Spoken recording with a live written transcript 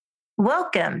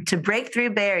Welcome to Breakthrough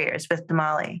Barriers with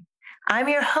Damali. I'm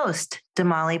your host,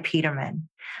 Damali Peterman.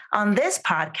 On this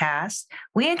podcast,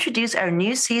 we introduce our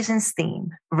new season's theme,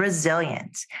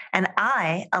 resilience, and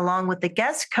I, along with the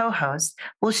guest co-host,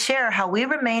 will share how we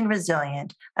remain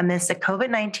resilient amidst the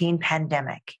COVID-19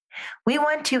 pandemic. We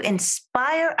want to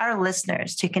inspire our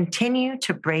listeners to continue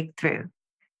to break through.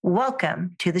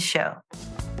 Welcome to the show.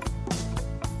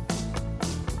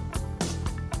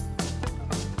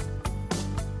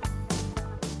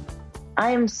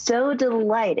 I am so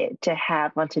delighted to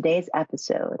have on today's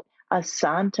episode,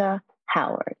 Asanta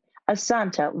Howard.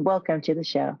 Asanta, welcome to the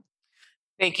show.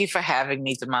 Thank you for having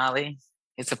me, Damali.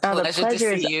 It's a pleasure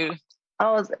to see you.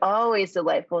 Oh, it's always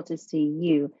delightful to see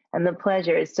you, and the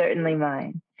pleasure is certainly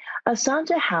mine.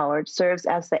 Asanta Howard serves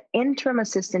as the Interim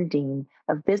Assistant Dean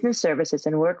of Business Services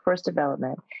and Workforce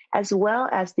Development, as well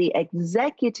as the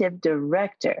Executive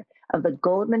Director of the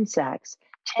Goldman Sachs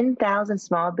 10,000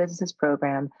 Small Businesses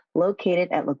Program located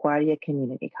at LaGuardia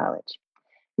Community College.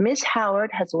 Ms.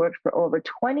 Howard has worked for over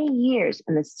 20 years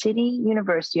in the City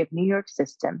University of New York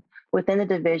system within the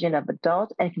Division of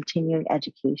Adult and Continuing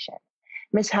Education.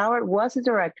 Ms. Howard was the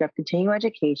Director of Continuing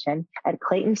Education at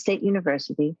Clayton State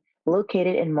University,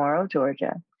 located in Morrow,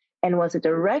 Georgia, and was a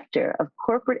Director of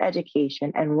Corporate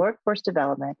Education and Workforce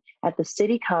Development at the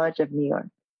City College of New York.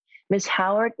 Ms.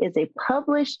 Howard is a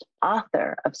published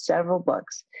author of several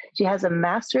books. She has a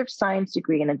Master of Science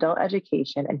degree in Adult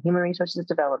Education and Human Resources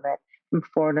Development from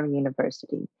Fordham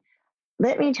University.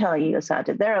 Let me tell you,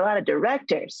 Asanta, there are a lot of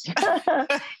directors.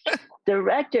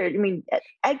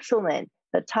 Excellent.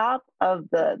 The top of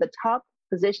the top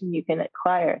position you can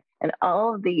acquire in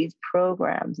all of these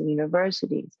programs and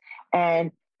universities. And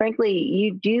frankly,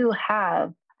 you do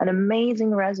have an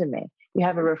amazing resume. You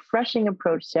have a refreshing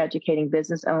approach to educating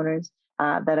business owners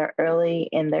that are early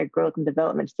in their growth and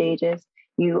development stages.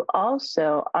 You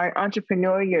also are an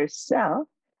entrepreneur yourself.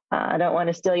 I don't want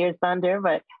to steal your thunder,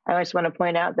 but I just want to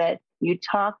point out that you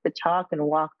talk the talk and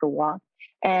walk the walk.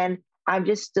 And I'm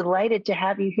just delighted to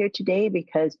have you here today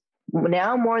because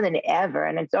now more than ever,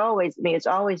 and it's always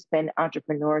been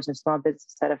entrepreneurs and small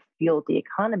businesses that have fueled the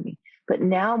economy. But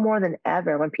now more than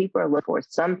ever, when people are looking for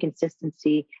some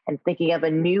consistency and thinking of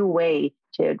a new way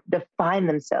to define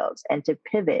themselves and to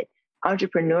pivot,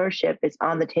 entrepreneurship is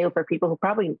on the table for people who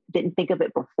probably didn't think of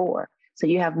it before. So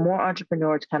you have more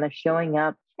entrepreneurs kind of showing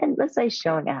up and let's say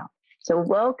showing out. So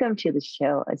welcome to the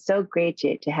show. It's so great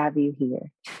to have you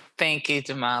here. Thank you,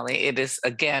 Damali. It is,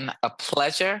 again, a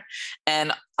pleasure.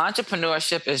 And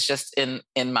entrepreneurship is just in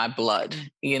my blood.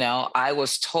 You know, I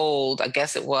was told, I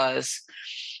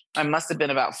must have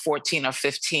been about 14 or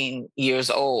 15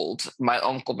 years old. My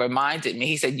uncle reminded me,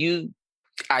 he said,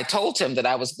 I told him that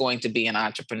I was going to be an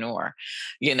entrepreneur.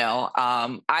 You know,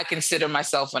 I consider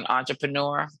myself an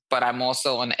entrepreneur, but I'm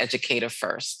also an educator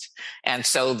first. And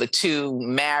so the two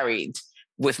married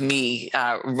with me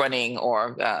running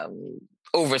or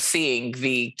overseeing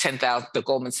the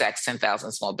Goldman Sachs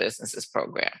 10,000 Small Businesses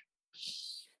Program.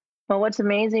 Well, what's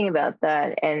amazing about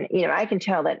that, and I can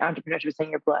tell that entrepreneurship is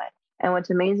in your blood. And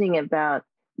what's amazing about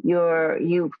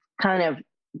you kind of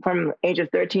from the age of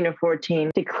 13 or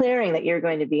 14, declaring that you're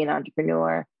going to be an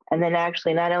entrepreneur, and then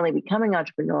actually not only becoming an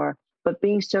entrepreneur, but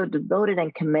being so devoted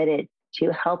and committed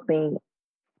to helping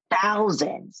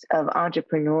thousands of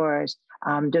entrepreneurs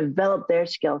develop their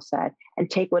skill set and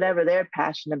take whatever they're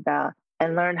passionate about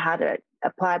and learn how to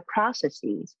apply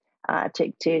processes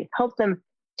to help them,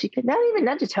 to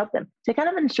not just help them, to kind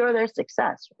of ensure their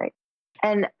success, right?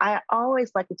 And I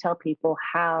always like to tell people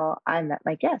how I met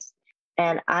my guests.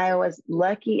 And I was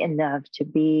lucky enough to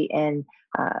be in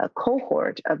a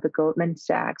cohort of the Goldman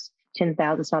Sachs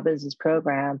 10,000 Small Business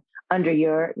Program under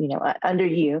you.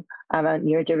 I'm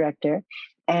your director.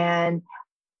 And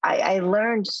I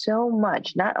learned so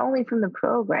much, not only from the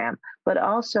program, but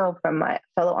also from my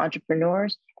fellow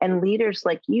entrepreneurs and leaders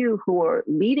like you who are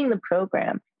leading the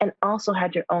program and also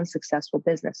had your own successful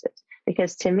businesses.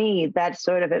 Because to me, that's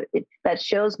that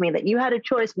shows me that you had a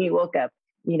choice when you woke up.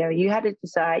 You had to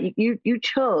decide, you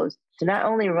chose to not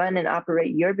only run and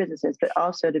operate your businesses, but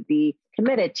also to be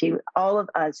committed to all of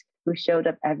us who showed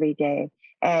up every day.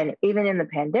 And even in the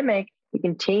pandemic, we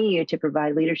continue to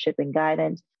provide leadership and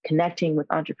guidance, connecting with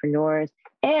entrepreneurs,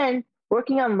 and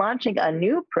working on launching a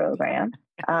new program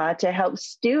to help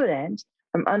students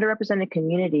from underrepresented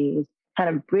communities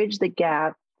kind of bridge the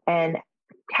gap and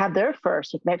have their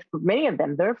first, many of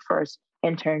them, their first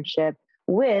internship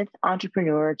with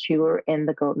entrepreneurs who are in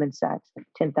the Goldman Sachs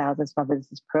 10,000 Small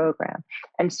Business Program.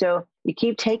 And so you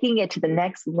keep taking it to the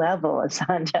next level,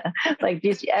 Asanta. Like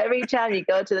just every time you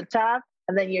go to the top,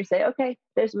 and then you say, okay,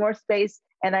 there's more space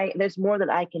and there's more that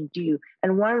I can do.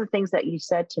 And one of the things that you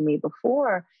said to me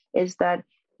before is that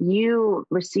you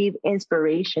receive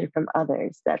inspiration from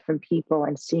others, that from people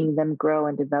and seeing them grow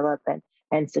and develop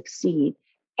and succeed,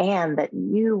 and that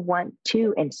you want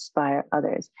to inspire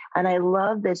others. And I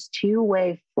love this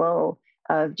two-way flow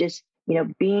of just,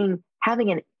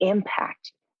 having an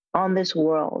impact on this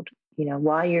world,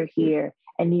 while you're here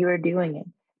and you're doing it.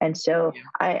 And so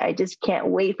I just can't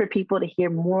wait for people to hear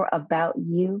more about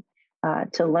you,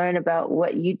 to learn about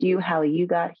what you do, how you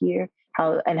got here,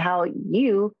 how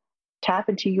you tap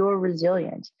into your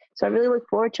resilience. So I really look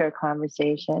forward to our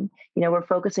conversation. We're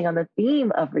focusing on the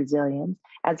theme of resilience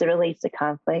as it relates to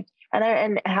conflict,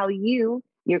 and how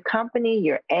your company,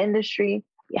 your industry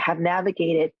have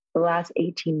navigated the last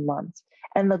 18 months.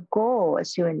 And the goal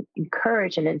is to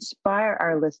encourage and inspire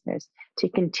our listeners to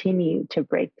continue to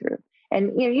break through.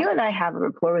 And you and I have a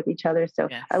rapport with each other, so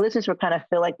our listeners will kind of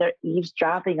feel like they're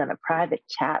eavesdropping on a private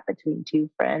chat between two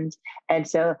friends. And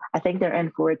so I think they're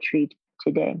in for a treat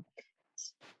today.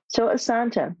 So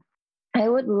Asanta, I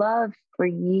would love for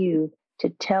you to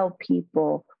tell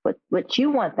people what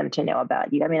you want them to know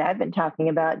about you. I mean, I've been talking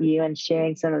about you and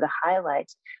sharing some of the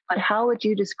highlights, but how would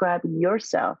you describe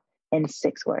yourself in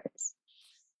 6 words?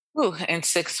 Ooh, in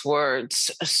 6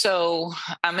 words. So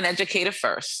I'm an educator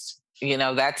first.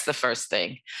 That's the first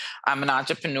thing. I'm an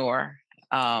entrepreneur.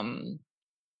 How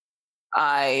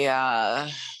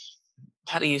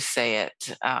do you say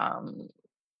it?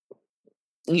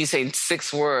 You say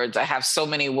 6 words. I have so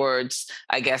many words,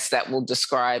 I guess, that will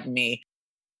describe me.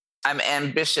 I'm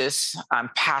ambitious. I'm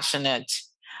passionate.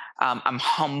 I'm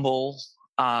humble.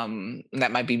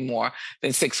 That might be more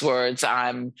than 6 words.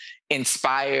 I'm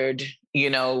inspired,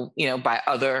 by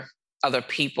other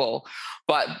people.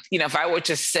 But, if I were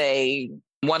to say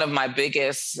one of my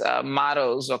biggest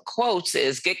mottos or quotes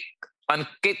is get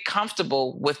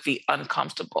comfortable with the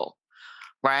uncomfortable,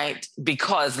 right?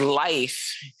 Because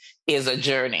life is a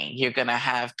journey. You're going to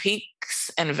have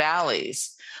peaks and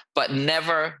valleys, but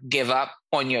never give up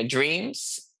on your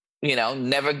dreams.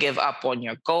 Never give up on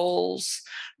your goals.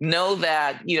 Know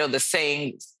that, the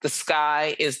saying, the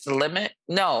sky is the limit.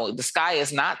 No, the sky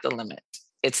is not the limit.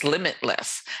 It's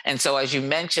limitless. And so, as you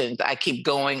mentioned, I keep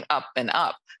going up and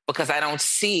up because I don't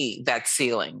see that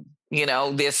ceiling.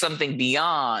 There's something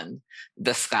beyond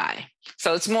the sky.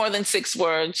 So it's more than 6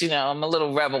 words. I'm a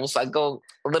little rebel, so I go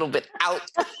a little bit out.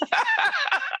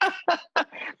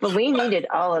 But we needed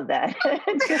all of that.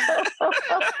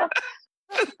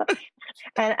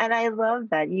 And I love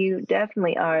that. You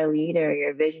definitely are a leader.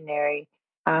 You're a visionary.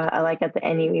 I like at the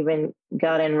end you even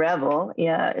got in rebel.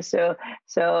 Yeah. So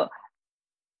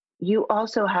you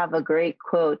also have a great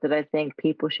quote that I think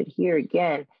people should hear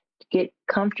again: get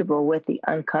comfortable with the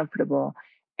uncomfortable.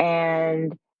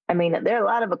 And I mean, there are a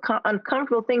lot of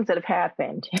uncomfortable things that have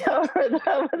happened over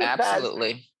the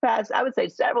Absolutely. past, I would say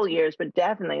several years, but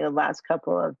definitely the last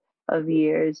couple of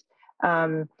years.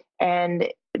 And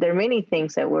there are many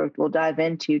things that we'll dive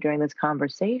into during this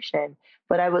conversation,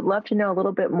 but I would love to know a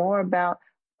little bit more about,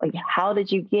 like, how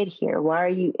did you get here? Why are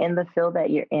you in the field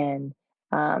that you're in?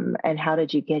 And how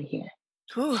did you get here?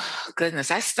 Whew,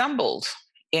 goodness, I stumbled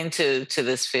into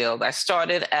this field. I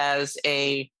started as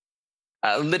a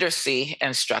literacy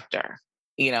instructor,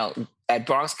 at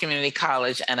Bronx Community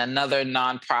College and another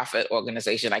nonprofit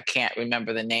organization. I can't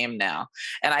remember the name now.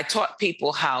 And I taught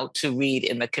people how to read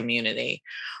in the community.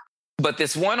 But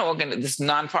this this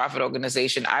nonprofit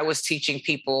organization, I was teaching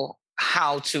people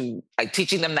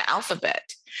teaching them the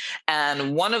alphabet.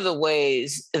 And one of the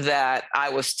ways that I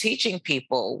was teaching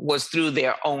people was through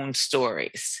their own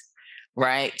stories,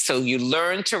 right? So you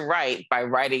learn to write by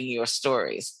writing your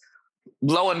stories.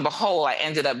 Lo and behold, I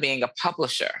ended up being a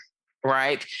publisher,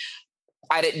 right?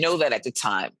 I didn't know that at the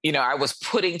time. I was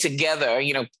putting together,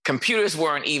 computers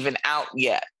weren't even out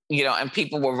yet, and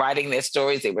people were writing their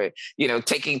stories. They were,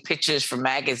 taking pictures from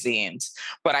magazines.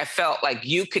 But I felt like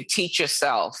you could teach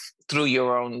yourself through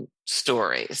your own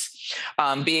stories.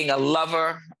 Being a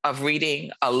lover of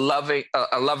reading, a lover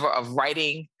of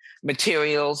writing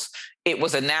materials, it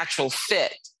was a natural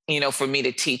fit, for me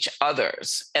to teach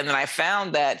others. And then I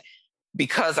found that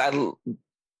because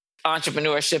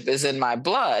entrepreneurship is in my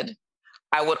blood,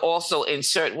 I would also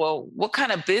insert, well, what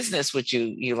kind of business would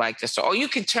you like to start? Oh, you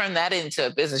can turn that into a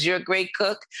business. You're a great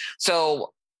cook.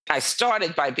 So I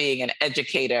started by being an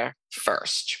educator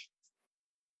first,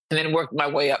 and then worked my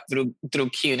way up through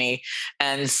CUNY.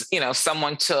 And,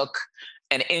 someone took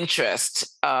an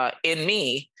interest in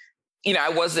me. I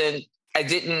wasn't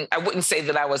I wouldn't say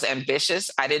that I was ambitious.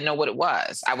 I didn't know what it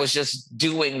was. I was just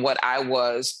doing what I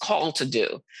was called to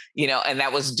do, and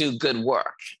that was do good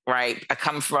work, right? I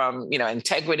come from,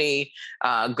 integrity,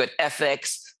 good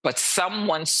ethics, but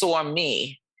someone saw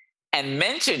me and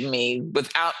mentored me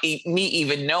without me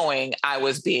even knowing I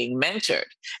was being mentored.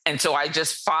 And so I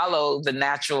just followed the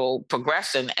natural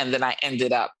progression, and then I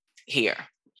ended up here.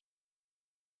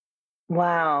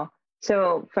 Wow.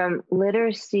 So from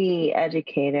literacy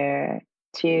educator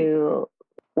to,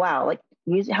 wow, like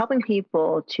helping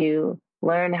people to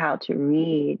learn how to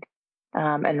read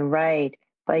and write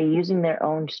by using their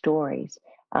own stories.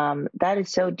 That is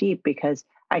so deep because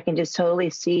I can just totally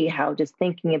see how just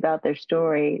thinking about their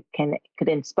story could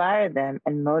inspire them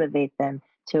and motivate them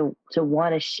to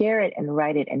want to share it and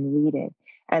write it and read it.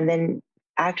 And then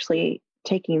actually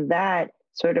taking that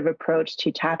sort of approach to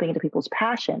tapping into people's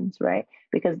passions, right?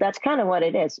 Because that's kind of what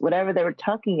it is. Whatever they were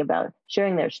talking about,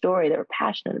 sharing their story, they were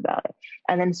passionate about it.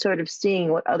 And then sort of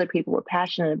seeing what other people were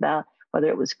passionate about, whether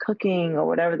it was cooking or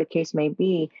whatever the case may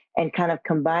be, and kind of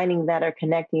combining that or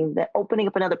connecting that, opening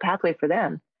up another pathway for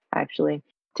them, actually,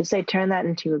 to say, turn that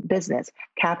into a business,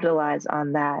 capitalize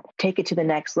on that, take it to the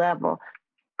next level.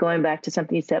 Going back to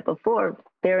something you said before,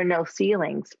 there are no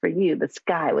ceilings for you. The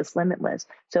sky was limitless.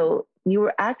 So you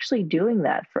were actually doing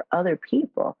that for other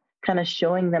people, kind of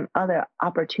showing them other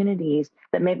opportunities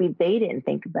that maybe they didn't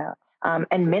think about,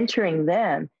 and mentoring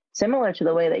them similar to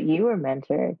the way that you were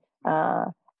mentored.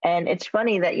 And it's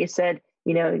funny that you said,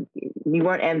 you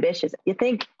weren't ambitious. You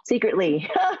think secretly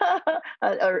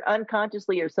or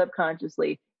unconsciously or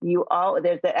subconsciously,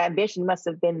 there's the ambition must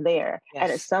have been there. Yes.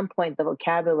 And at some point the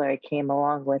vocabulary came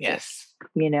along with yes.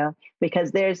 it,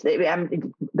 because there's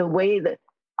the way that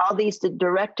all these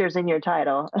directors in your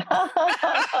title.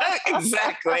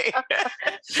 Exactly.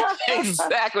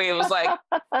 Exactly. It was like,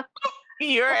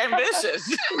 you're ambitious.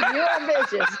 You're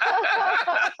ambitious.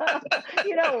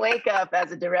 You don't wake up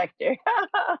as a director.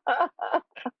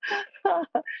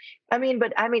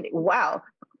 Wow.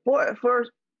 For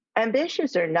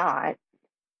ambitious or not,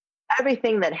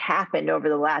 everything that happened over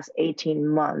the last 18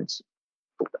 months,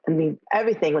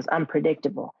 everything was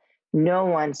unpredictable. No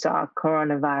one saw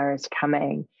coronavirus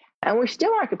coming. And we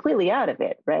still aren't completely out of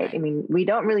it, right? We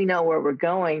don't really know where we're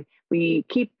going.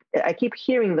 I keep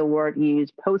hearing the word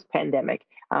used post-pandemic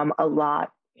a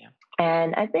lot. Yeah.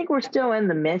 And I think we're still in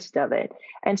the midst of it.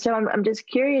 And so I'm just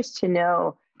curious to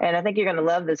know, and I think you're going to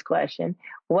love this question,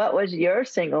 what was your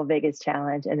single biggest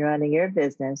challenge in running your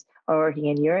business or working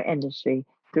in your industry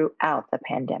throughout the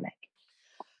pandemic?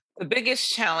 The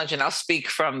biggest challenge, and I'll speak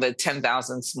from the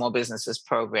 10,000 Small Businesses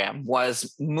program,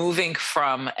 was moving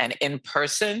from an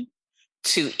in-person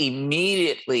to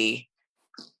immediately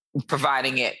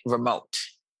providing it remote.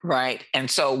 Right. And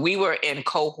so we were in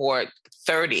cohort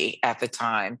 30 at the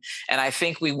time. And I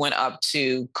think we went up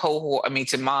to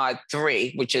mod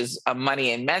 3, which is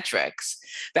money and metrics.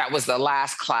 That was the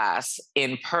last class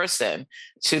in person,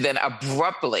 to then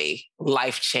abruptly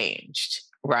life changed.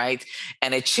 Right.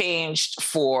 And it changed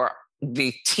for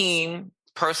the team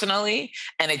personally,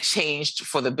 and it changed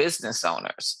for the business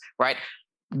owners. Right.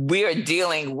 We are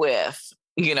dealing with,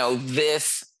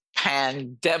 this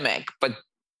pandemic, but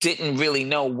didn't really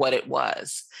know what it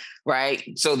was, right?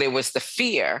 So there was the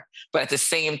fear, but at the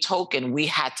same token, we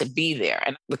had to be there.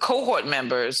 And the cohort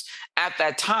members at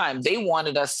that time, they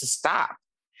wanted us to stop.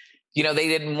 They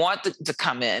didn't want to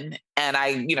come in. And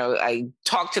I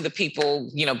talked to the people,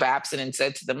 Babson, and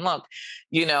said to them, look,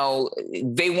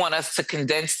 they want us to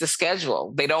condense the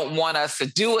schedule. They don't want us to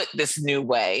do it this new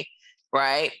way,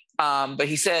 right? But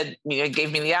he said,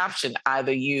 gave me the option,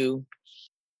 either you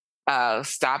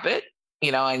stop it,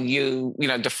 and you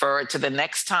defer it to the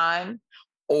next time,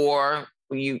 or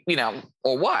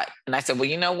or what? And I said, well,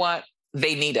 you know what?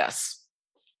 They need us.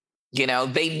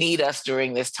 They need us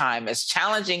during this time. As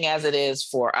challenging as it is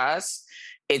for us,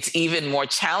 it's even more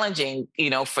challenging,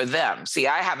 for them. See,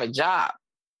 I have a job,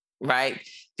 right?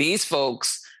 These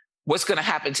folks, what's going to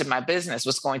happen to my business?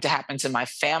 What's going to happen to my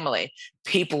family?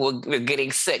 People were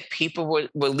getting sick. People were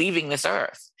leaving this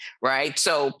earth, right?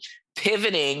 So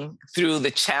pivoting through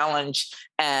the challenge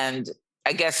and,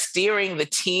 I guess, steering the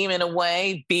team in a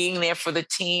way, being there for the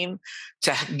team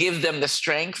to give them the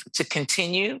strength to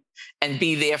continue and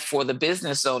be there for the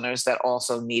business owners that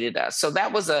also needed us. So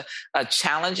that was a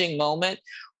challenging moment,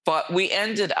 but we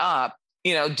ended up,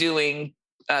 doing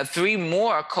 3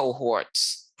 more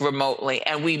cohorts remotely,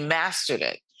 and we mastered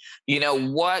it.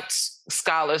 What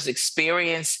scholars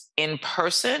experience in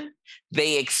person,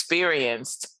 they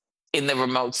experienced in the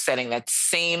remote setting, that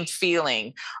same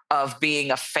feeling of being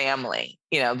a family.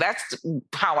 That's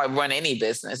how I run any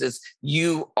business, is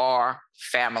you are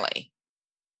family.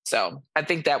 So I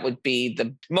think that would be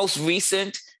the most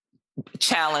recent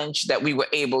challenge that we were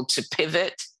able to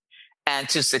pivot and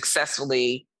to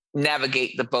successfully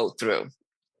navigate the boat through.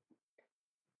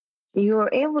 You were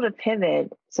able to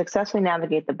pivot, successfully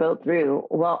navigate the boat through,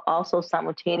 while also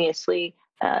simultaneously,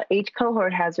 each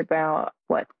cohort has about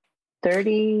what,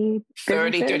 30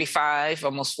 30, businesses? 35,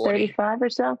 almost 40. 35 or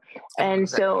so. And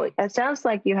so it sounds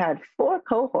like you had four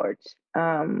cohorts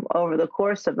over the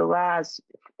course of the last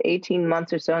 18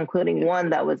 months or so, including one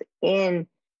that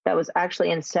was actually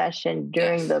in session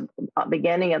during the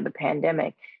beginning of the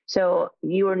pandemic. So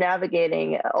you were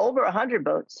navigating over 100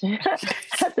 boats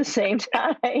at the same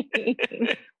time,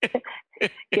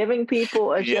 giving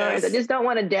people assurance. I just don't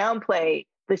want to downplay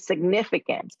the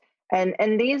significance.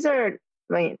 And these are,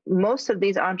 I mean, most of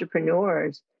these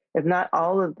entrepreneurs, if not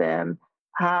all of them,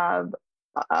 have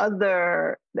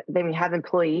they have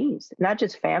employees, not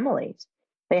just families.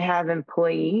 They have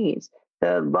employees.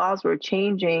 The laws were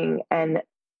changing and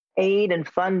aid and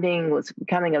funding was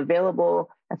becoming available.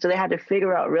 And so they had to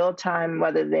figure out real time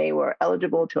whether they were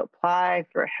eligible to apply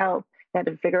for help. They had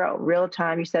to figure out real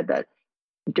time. You said that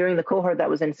during the cohort that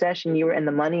was in session, you were in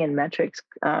the money and metrics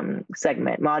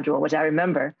segment module, which I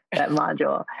remember that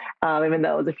module, even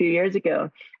though it was a few years ago.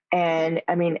 And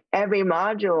I mean, every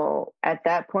module at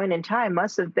that point in time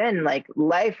must have been like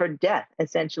life or death,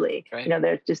 essentially. Right. You know,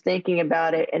 they're just thinking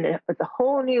about it and it's a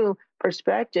whole new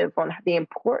perspective on the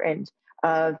importance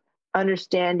of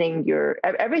understanding your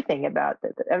everything about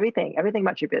everything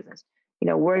about your business. You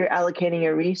know, where you're allocating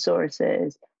your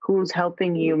resources, who's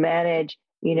helping you manage,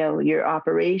 you know, your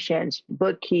operations,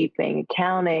 bookkeeping,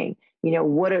 accounting. You know,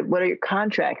 what are your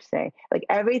contracts say? Like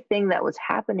everything that was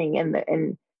happening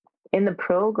in the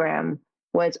program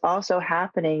was also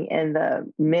happening in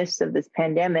the midst of this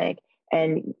pandemic,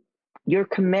 and your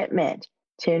commitment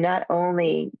to not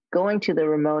only going to the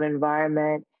remote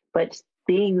environment but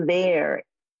being there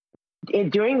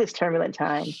during these turbulent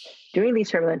times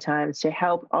to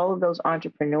help all of those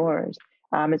entrepreneurs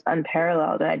is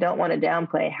unparalleled. And I don't want to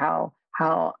downplay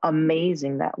how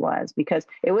amazing that was, because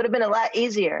it would have been a lot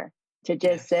easier to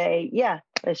just say, yeah,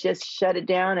 let's just shut it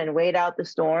down and wait out the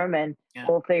storm and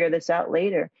we'll figure this out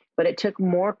later. But it took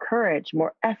more courage,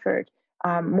 more effort,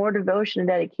 more devotion and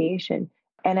dedication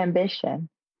and ambition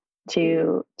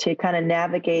to kind of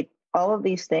navigate all of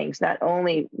these things, not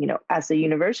only, you know, as the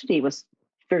university was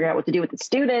figuring out what to do with the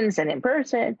students and in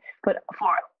person, but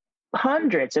for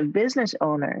hundreds of business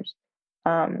owners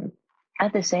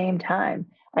at the same time.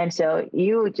 And so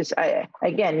you just,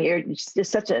 you're just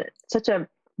such a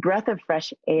breath of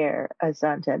fresh air,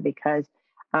 Asanta, because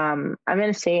I'm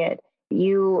going to say it.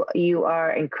 You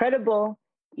are incredible.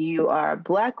 You are a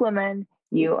Black woman.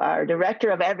 You are director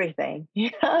of everything.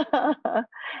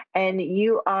 And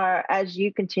you are, as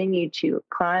you continue to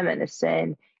climb and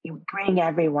ascend, you bring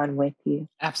everyone with you.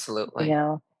 Absolutely. You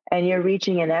know, and you're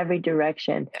reaching in every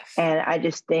direction. Yes. And I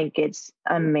just think it's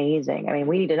amazing. I mean,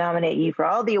 we need to nominate you for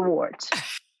all the awards.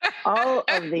 All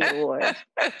of the awards.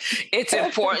 It's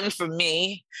important for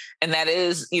me. And that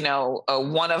is, you know,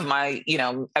 one of my, you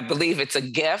know, I believe it's a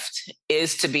gift,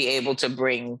 is to be able to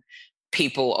bring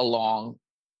people along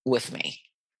with me,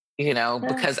 you know,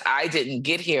 because I didn't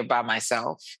get here by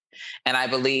myself. And I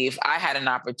believe I had an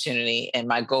opportunity, and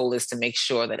my goal is to make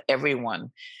sure that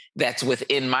everyone that's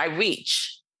within my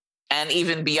reach and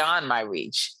even beyond my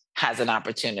reach has an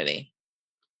opportunity.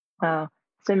 Wow,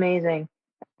 it's amazing.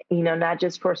 You know, not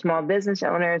just for small business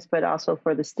owners, but also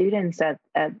for the students at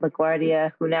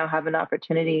LaGuardia who now have an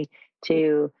opportunity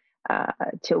to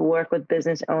work with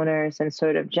business owners and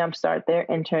sort of jumpstart their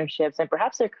internships and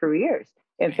perhaps their careers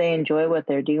if they enjoy what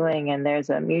they're doing. And there's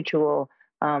a mutual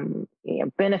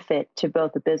benefit to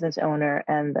both the business owner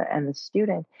and the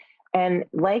student. And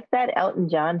like that Elton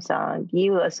John song,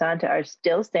 you, Asanta, are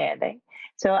still standing.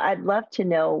 So I'd love to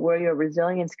know where your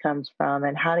resilience comes from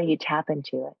and how do you tap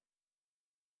into it?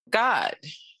 God,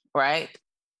 right?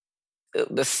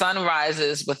 The sun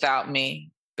rises without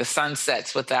me. The sun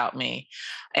sets without me.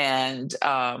 And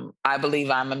I believe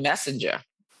I'm a messenger,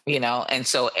 you know, and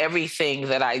so everything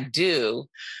that I do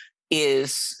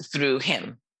is through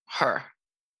him, her,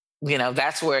 you know,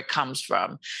 that's where it comes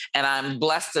from. And I'm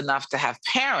blessed enough to have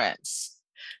parents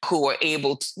who are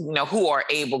able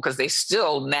because they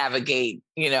still navigate,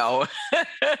 you know,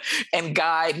 and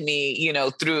guide me, you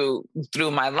know, through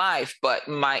my life. But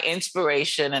my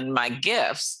inspiration and my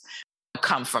gifts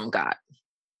come from God.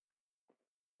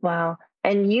 Wow.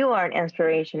 And you are an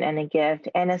inspiration and a gift.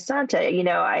 And Asanta, you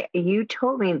know, you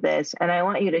told me this, and I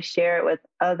want you to share it with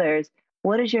others.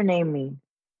 What does your name mean?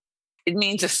 It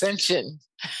means ascension.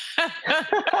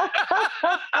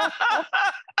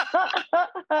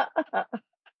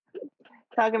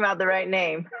 talking about the right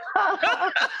name.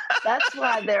 That's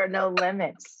why there are no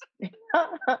limits.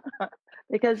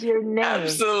 Because your name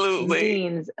Absolutely.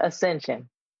 means ascension.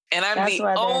 And I'm That's the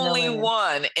why there are no only limits.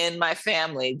 one in my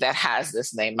family that has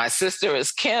this name. My sister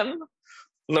is Kim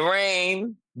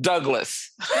Lorraine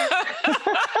Douglas.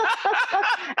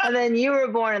 And then you were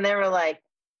born and they were like,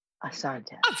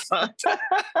 Asante.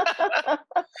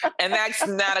 And that's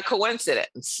not a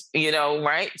coincidence,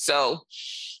 right? So,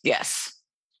 yes.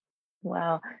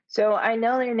 Wow. So I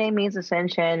know your name means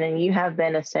ascension and you have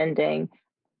been ascending.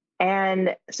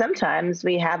 And sometimes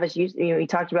we have, as we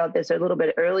talked about this a little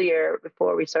bit earlier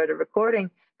before we started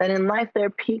recording, that in life there are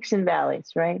peaks and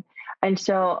valleys, right? And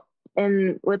so,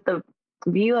 with the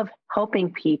view of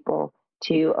helping people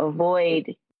to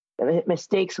avoid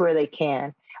mistakes where they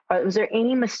can, was there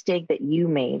any mistake that you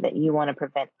made that you want to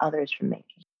prevent others from making?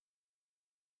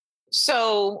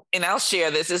 So, and I'll share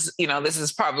this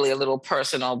is probably a little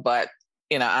personal, but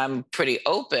I'm pretty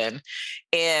open.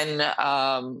 In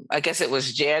I guess it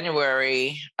was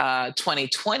January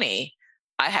 2020,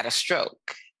 I had a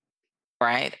stroke,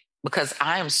 right? Because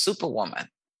I am Superwoman.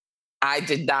 I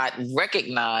did not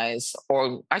recognize,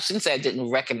 or I shouldn't say I didn't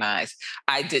recognize,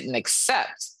 I didn't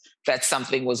accept that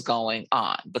something was going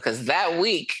on because that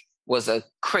week was a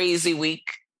crazy week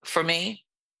for me.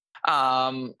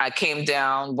 I came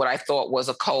down what I thought was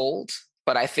a cold,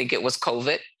 but I think it was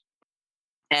COVID.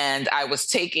 And I was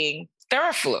taking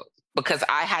Theraflu because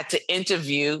I had to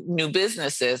interview new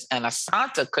businesses and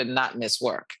Asanta could not miss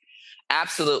work.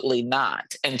 Absolutely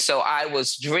not. And so I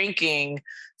was drinking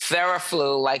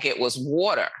Theraflu like it was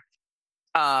water.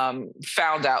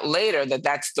 Found out later that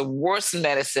that's the worst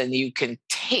medicine you can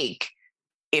take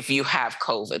if you have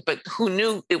COVID. But who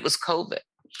knew it was COVID?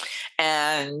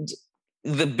 And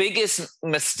the biggest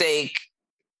mistake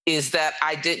is that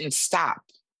I didn't stop,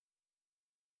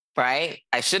 right?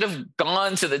 I should have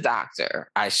gone to the doctor.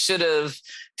 I should have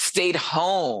stayed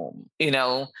home.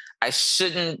 I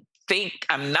shouldn't think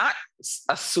I'm not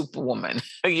a superwoman.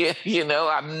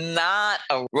 I'm not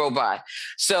a robot.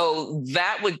 So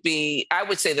I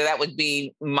would say that would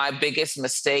be my biggest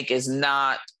mistake is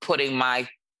not putting my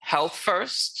health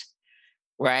first,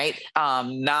 right?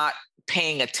 Not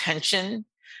paying attention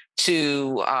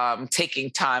to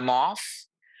taking time off.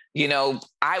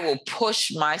 I will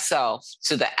push myself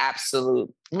to the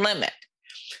absolute limit.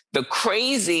 The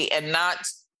crazy and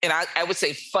I would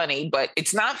say funny, but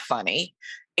it's not funny,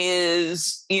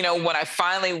 is, when I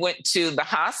finally went to the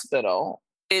hospital,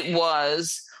 it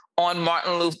was on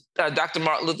Dr.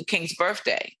 Martin Luther King's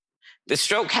birthday. The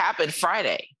stroke happened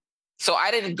Friday. So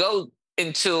I didn't go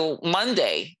until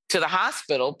Monday to the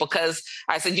hospital because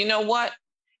I said, you know what?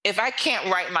 If I can't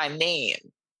write my name,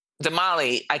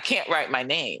 Damali, I can't write my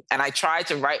name. And I tried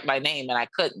to write my name and I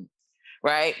couldn't,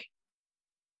 right?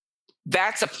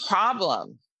 That's a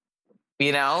problem,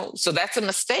 So that's a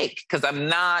mistake because I'm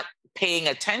not paying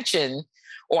attention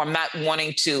or I'm not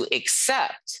wanting to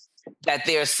accept that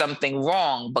there's something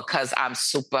wrong because I'm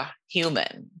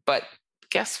superhuman. But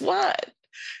guess what?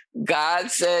 God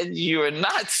said you're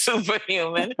not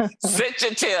superhuman. Sit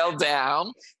your tail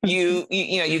down. You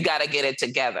got to get it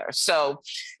together. So,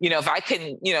 if I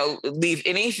can, leave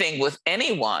anything with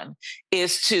anyone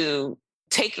is to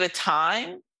take the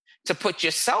time to put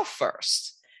yourself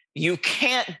first. You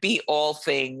can't be all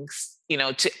things,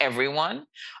 to everyone.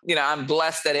 I'm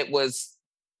blessed that it was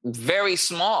very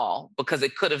small because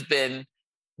it could have been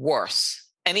worse.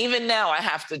 And even now I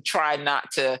have to try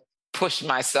not to push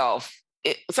myself.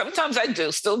 Sometimes I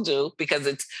still do, because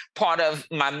it's part of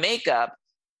my makeup.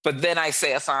 But then I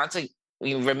say, Asanta,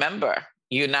 you remember,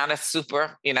 you're not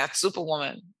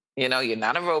superwoman. You're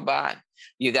not a robot.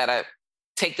 You got to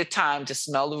take the time to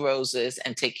smell the roses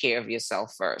and take care of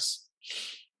yourself first.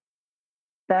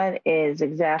 That is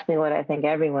exactly what I think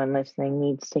everyone listening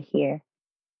needs to hear.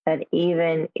 That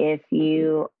even if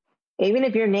your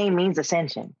name means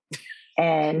ascension,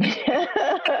 and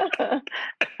that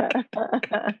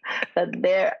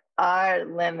there are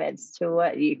limits to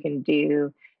what you can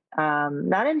do,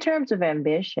 not in terms of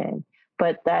ambition,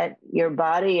 but that your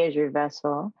body is your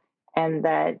vessel. And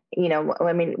that,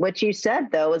 what you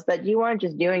said, though, was that you weren't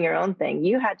just doing your own thing.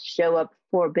 You had to show up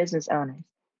for business owners.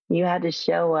 You had to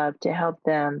show up to help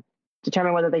them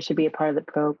determine whether they should be a part of the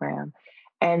program.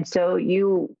 And so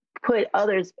you put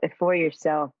others before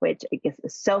yourself, which I guess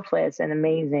is selfless and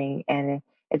amazing. And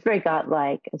it's very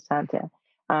godlike, Asanta.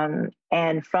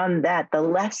 And from that, the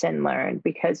lesson learned,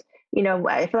 because,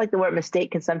 I feel like the word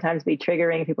mistake can sometimes be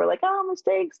triggering. People are like, oh,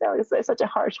 mistakes. No, it's such a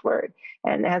harsh word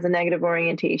and it has a negative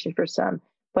orientation for some.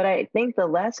 But I think the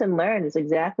lesson learned is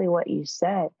exactly what you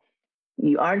said.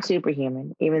 You aren't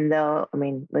superhuman, even though, I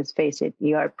mean, let's face it,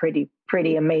 you are pretty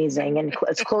amazing and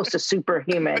as close to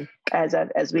superhuman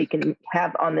as we can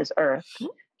have on this earth.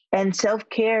 And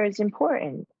self-care is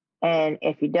important. And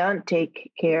if you don't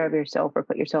take care of yourself or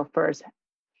put yourself first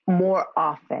more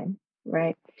often,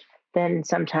 right, then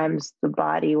sometimes the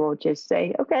body will just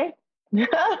say, okay,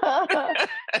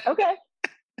 okay,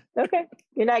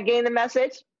 you're not getting the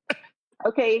message.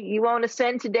 Okay, you won't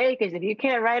ascend today because if you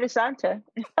can't ride a Santa,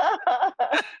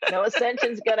 no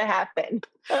ascension's going to happen.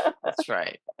 That's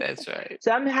right. That's right.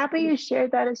 So I'm happy you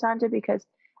shared that, Asanta, because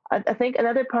I think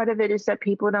another part of it is that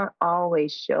people don't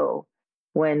always show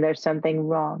when there's something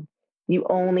wrong. You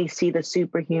only see the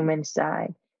superhuman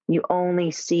side. You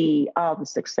only see all the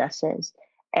successes.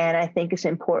 And I think it's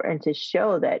important to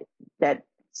show that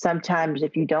sometimes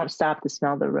if you don't stop to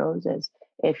smell the roses,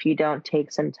 if you don't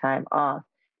take some time off,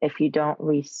 if you don't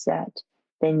reset,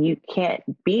 then you can't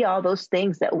be all those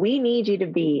things that we need you to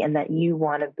be and that you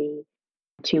want to be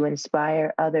to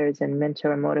inspire others and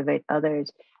mentor and motivate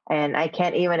others. And I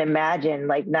can't even imagine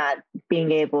like not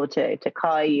being able to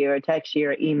call you or text you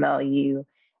or email you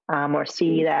or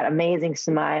see that amazing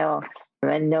smile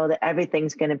and know that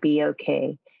everything's going to be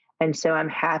okay. And so I'm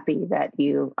happy that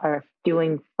you are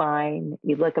doing fine.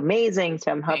 You look amazing.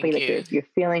 So I'm happy that you're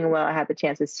feeling well. I had the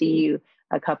chance to see you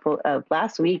a couple of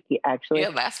last week, actually. Yeah,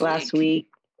 last week.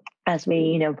 As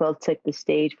we, both took the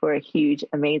stage for a huge,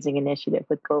 amazing initiative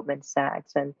with Goldman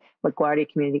Sachs and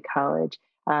LaGuardia Community College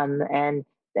and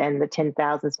the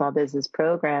 10,000 Small Business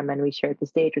Program. And we shared the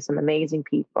stage with some amazing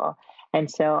people.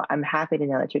 And so I'm happy to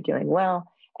know that you're doing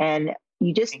well. And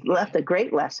you just left a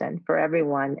great lesson for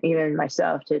everyone, even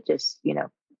myself, to just,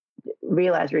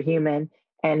 realize we're human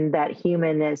and that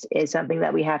humanness is something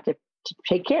that we have to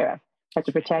take care of. Have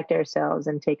to protect ourselves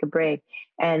and take a break.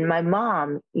 And my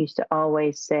mom used to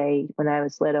always say when I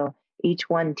was little, each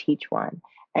one teach one.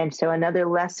 And so another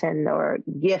lesson or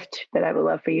gift that I would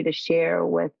love for you to share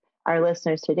with our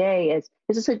listeners today is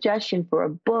a suggestion for a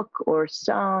book or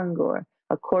song or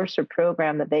a course or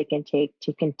program that they can take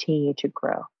to continue to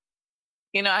grow.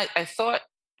 I thought,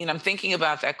 I'm thinking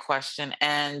about that question.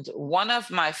 And one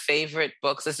of my favorite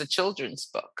books is a children's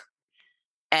book.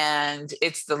 And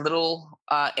it's The Little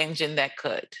Engine That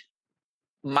Could.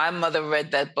 My mother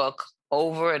read that book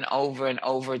over and over and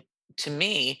over to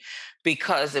me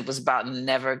because it was about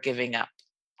never giving up,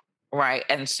 right?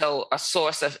 And so a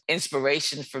source of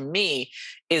inspiration for me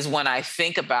is when I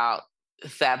think about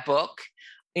that book.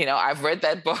 I've read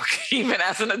that book even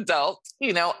as an adult,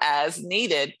 as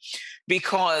needed,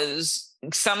 because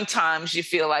sometimes you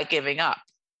feel like giving up.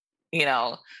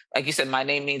 Like you said, my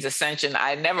name means ascension.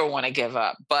 I never want to give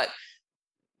up, but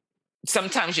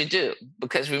sometimes you do,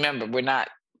 because remember, we're not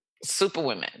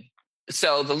superwomen.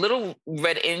 So The Little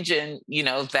Red Engine,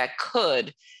 That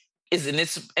Could is an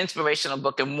inspirational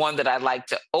book and one that I like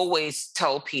to always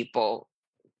tell people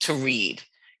to read.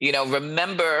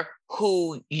 Remember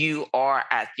who you are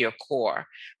at your core,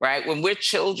 right? When we're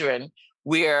children,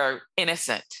 we're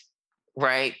innocent,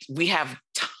 right? We have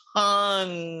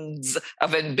tons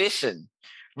of ambition,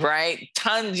 right?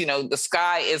 Tons, the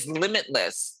sky is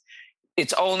limitless.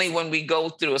 It's only when we go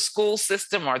through a school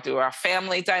system or through our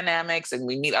family dynamics and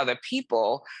we meet other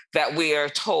people that we are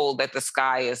told that the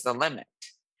sky is the limit,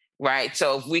 right?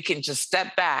 So if we can just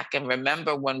step back and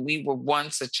remember when we were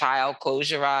once a child,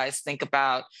 close your eyes, think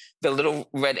about the little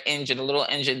red engine, a little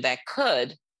engine that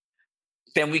could,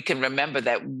 then we can remember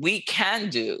that we can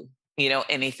do,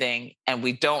 anything and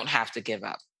we don't have to give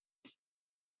up.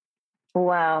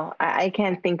 Wow. I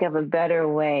can't think of a better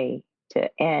way to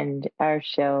end our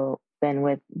show than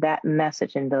with that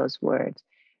message and those words.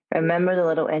 Remember the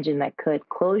little engine that could.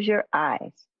 Close your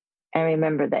eyes and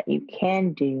remember that you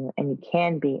can do and you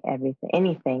can be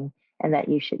anything, and that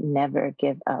you should never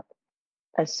give up.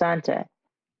 Asanta,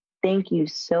 thank you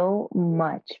so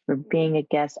much for being a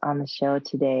guest on the show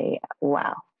today.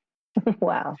 Wow.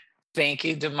 Wow. Thank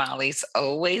you, Damali. It's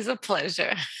always a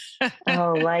pleasure.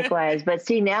 Oh, likewise. But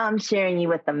see, now I'm sharing you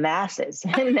with the masses.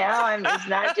 And now it's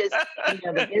not just,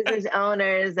 the business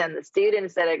owners and the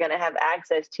students that are going to have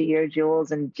access to your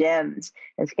jewels and gems.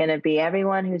 It's going to be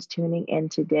everyone who's tuning in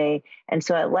today. And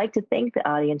so I'd like to thank the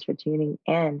audience for tuning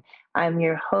in. I'm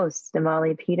your host,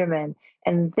 Damali Peterman,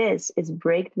 and this is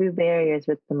Breakthrough Barriers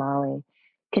with Damali.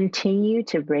 Continue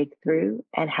to break through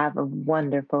and have a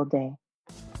wonderful day.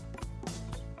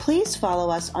 Please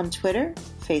follow us on Twitter,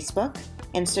 Facebook,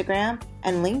 Instagram,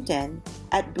 and LinkedIn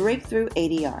at Breakthrough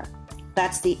ADR.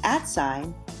 That's the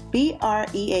 @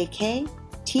 BREAKTHROUGH,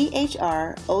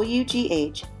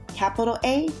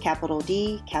 A,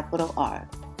 D, R.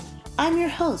 I'm your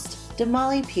host,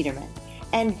 Damali Peterman,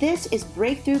 And this is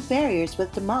Breakthrough Barriers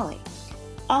with Damali.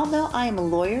 Although I am a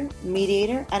lawyer,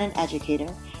 mediator, and an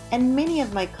educator, and many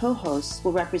of my co-hosts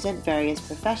will represent various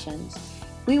professions,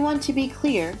 we want to be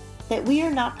clear that we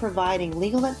are not providing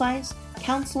legal advice,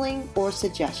 counseling, or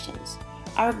suggestions.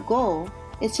 Our goal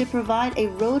is to provide a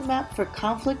roadmap for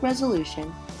conflict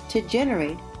resolution to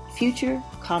generate future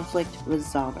conflict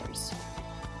resolvers.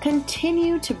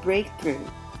 Continue to break through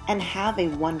and have a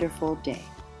wonderful day.